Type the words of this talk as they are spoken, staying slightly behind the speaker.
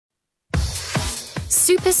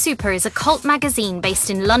Super Super is a cult magazine based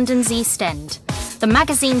in London's East End. The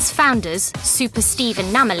magazine's founders, Super Steve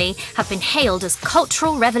and Namely, have been hailed as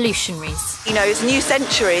cultural revolutionaries. You know, it's a new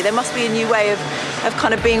century. There must be a new way of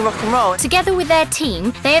kind of being rock and roll. Together with their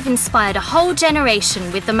team, they have inspired a whole generation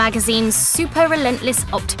with the magazine's super relentless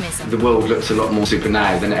optimism. The world looks a lot more super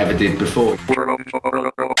now than it ever did before.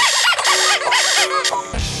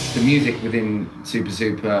 The music within Super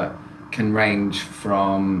Super can range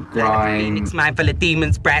from grime, it's mind full of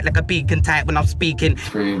demons, bright like a beacon type when I'm speaking,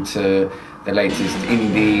 through to the latest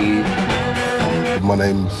indie. My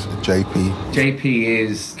name's JP. JP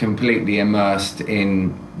is completely immersed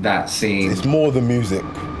in that scene. It's more than music.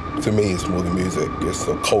 To me, it's more than music. It's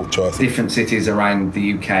the culture. Different cities around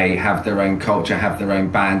the UK have their own culture, have their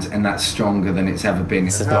own bands, and that's stronger than it's ever been.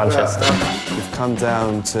 This is Manchester. We've come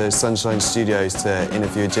down to Sunshine Studios to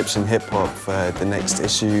interview Egyptian hip-hop for the next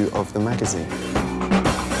issue of the magazine.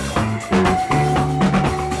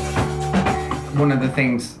 One of the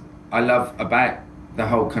things I love about the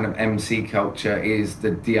whole kind of MC culture is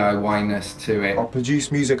the DIY-ness to it. I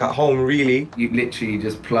produce music at home, really. You literally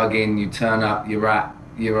just plug in, you turn up, you rap,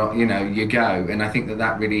 you go, and I think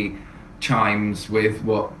that really chimes with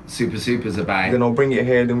what Super Super's about. Then I'll bring it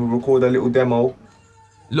here, then we'll record a little demo.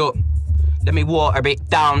 Look, let me water it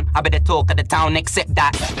down. I better talk of the town, accept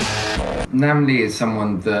that. Namely is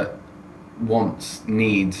someone that wants,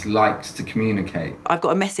 needs, likes to communicate. I've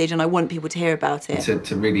got a message and I want people to hear about it.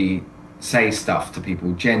 To really say stuff to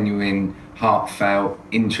people, genuine, heartfelt,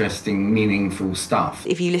 interesting, meaningful stuff.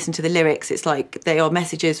 If you listen to the lyrics, it's like they are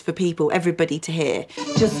messages for people, everybody to hear.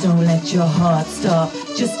 Just don't let your heart stop.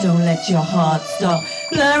 Just don't let your heart stop.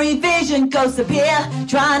 Blurry vision ghosts appear,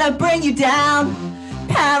 trying to bring you down.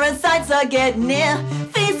 Parasites are getting near,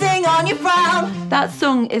 feasting on your frown. That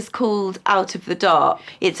song is called Out of the Dark.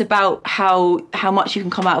 It's about how much you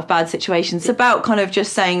can come out of bad situations. It's about kind of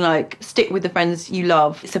just saying, like, stick with the friends you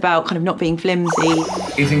love. It's about kind of not being flimsy.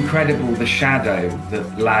 It's incredible the shadow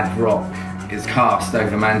that lad rock is cast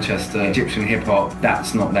over Manchester. Egyptian hip-hop,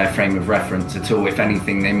 that's not their frame of reference at all. If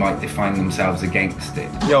anything, they might define themselves against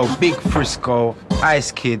it. Yo, Big Frisco,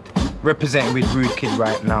 Ice Kid, representing with Rudkins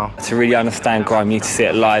right now. To really understand grime, you need to see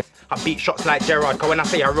it live. I beat shots like Gerard, cause when I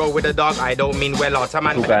say I roll with a dog, I don't mean well out.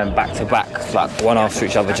 People going back to back, like one after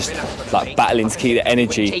each other, just like battling to keep the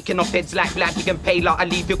energy. Taking off heads like black, you can pay like I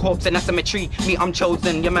leave your corpse in a cemetery. Me, I'm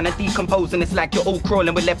chosen, your man are decomposing, it's like you're all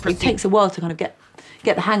crawling with leprosy. It takes a while to kind of get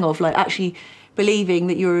the hang of, like, actually believing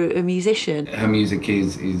that you're a musician. Her music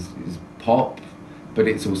is pop, but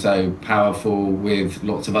it's also powerful with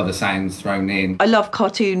lots of other sounds thrown in. I love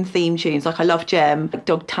cartoon theme tunes, like I love Gem, like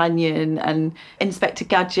Dogtanian and Inspector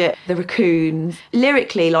Gadget, the Raccoons.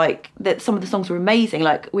 Lyrically, like, some of the songs were amazing,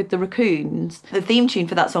 like with the Raccoons. The theme tune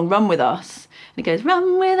for that song, Run With Us, and it goes,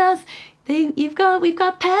 run with us, we've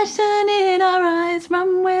got passion in our eyes,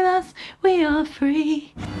 run with us, we are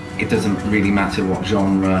free. It doesn't really matter what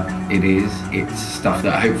genre it is, it's stuff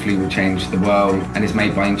that hopefully will change the world and is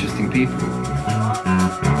made by interesting people.